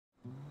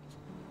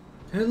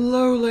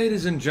Hello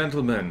ladies and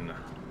gentlemen,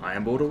 I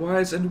am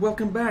BorderWise and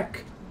welcome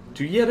back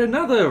to yet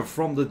another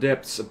From the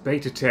Depths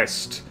beta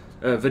test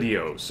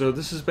video. So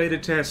this is beta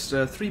test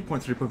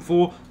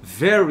 3.3.4,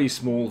 very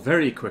small,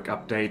 very quick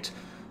update.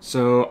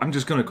 So I'm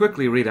just going to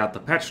quickly read out the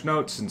patch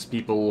notes since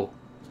people,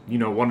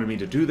 wanted me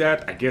to do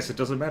that. I guess it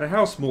doesn't matter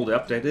how small the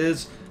update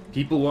is,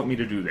 people want me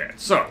to do that.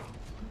 So,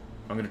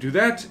 I'm going to do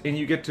that and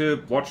you get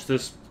to watch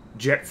this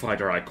jet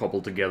fighter I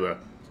cobbled together.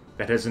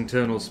 That has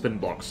internal spin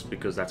blocks,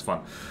 because that's fun.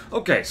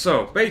 Okay,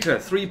 so, beta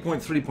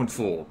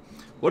 3.3.4.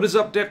 What is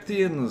up,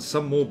 Depthians?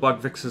 Some more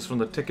bug fixes from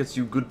the tickets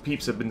you good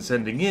peeps have been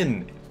sending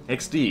in.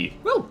 XD.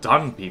 Well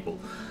done, people.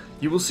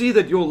 You will see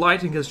that your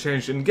lighting has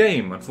changed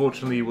in-game.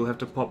 Unfortunately, you will have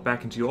to pop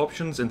back into your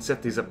options and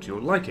set these up to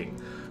your liking.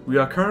 We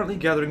are currently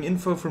gathering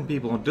info from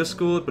people on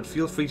Discord, but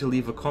feel free to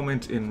leave a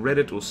comment in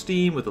Reddit or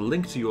Steam with a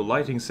link to your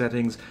lighting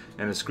settings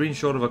and a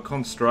screenshot of a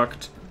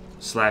constructs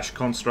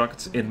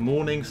in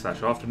morning /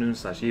 afternoon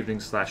 /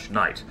 evening /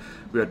 night.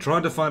 We are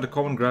trying to find a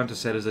common ground to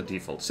set as a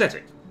default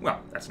setting.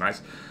 Well, that's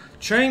nice.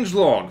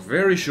 Changelog,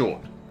 very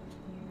short.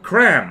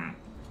 Cram.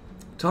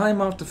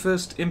 Time after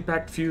first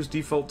impact fuse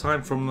default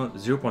time from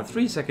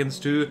 0.3 seconds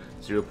to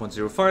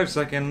 0.05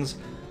 seconds.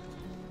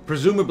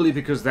 Presumably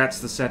because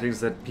that's the settings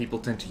that people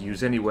tend to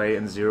use anyway,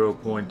 and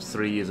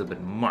 0.3 is a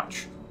bit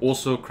much.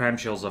 Also,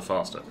 cramshells are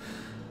faster.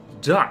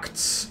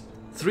 Ducts.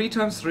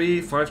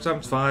 3x3,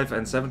 5x5,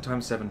 and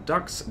 7x7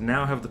 ducts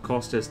now have the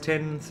cost as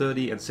 10,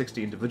 30, and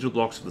 60 individual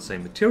blocks of the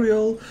same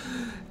material.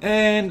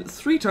 And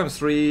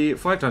 3x3,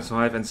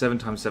 5x5, and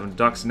 7x7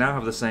 ducts now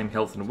have the same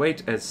health and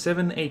weight as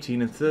 7,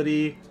 18, and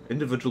 30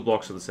 individual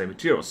blocks of the same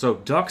material. So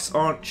ducts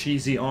aren't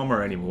cheesy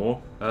armor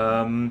anymore.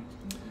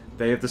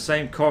 They have the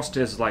same cost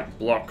as like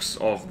blocks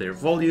of their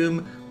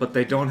volume, but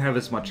they don't have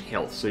as much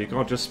health. So you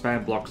can't just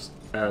spam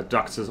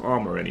ducts as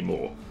armor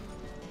anymore.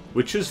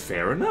 Which is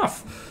fair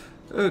enough.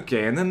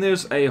 Okay, and then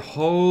there's a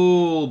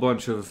whole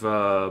bunch of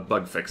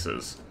bug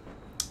fixes,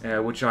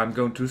 which I'm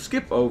going to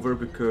skip over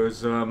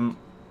because, I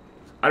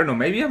don't know,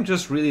 maybe I'm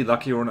just really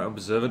lucky or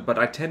unobservant, but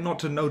I tend not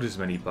to notice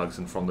many bugs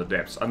in From the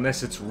Depths,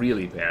 unless it's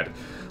really bad.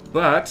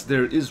 But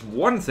there is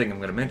one thing I'm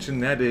going to mention,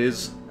 that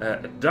is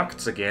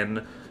ducts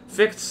again.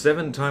 Fixed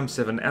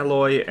 7x7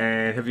 alloy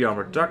and heavy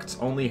armor ducts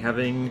only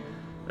having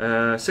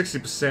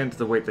 60%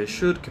 the weight they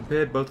should,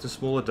 compared both to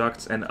smaller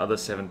ducts and other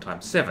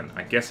 7x7.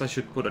 I guess I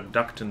should put a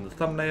duct in the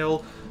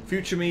thumbnail.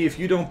 Future me, if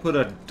you don't put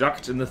a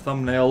duct in the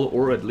thumbnail,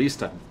 or at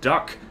least a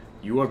duck,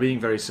 you are being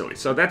very silly.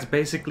 So that's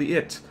basically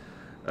it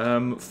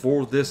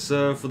for this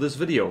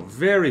video.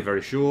 Very,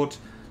 very short.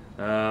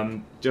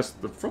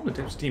 Just the From the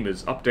Depths team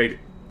is updated.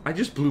 I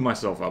just blew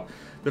myself up.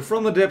 The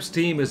From the Depths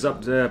team is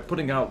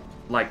putting out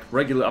like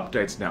regular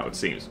updates now, it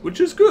seems,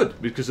 which is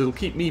good because it'll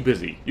keep me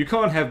busy. You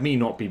can't have me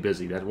not be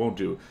busy, that won't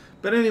do.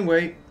 But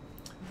anyway,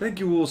 thank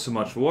you all so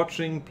much for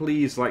watching.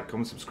 Please like,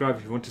 comment, subscribe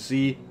if you want to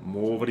see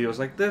more videos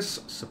like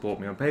this. Support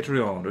me on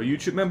Patreon or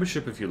YouTube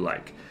membership if you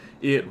like.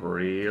 It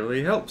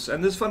really helps,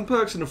 and there's fun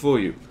perks in it for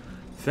you.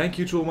 Thank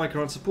you to all my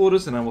current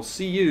supporters, and I will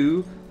see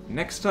you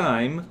next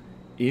time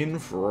in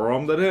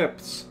From the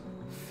Depths.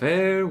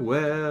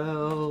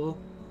 Farewell.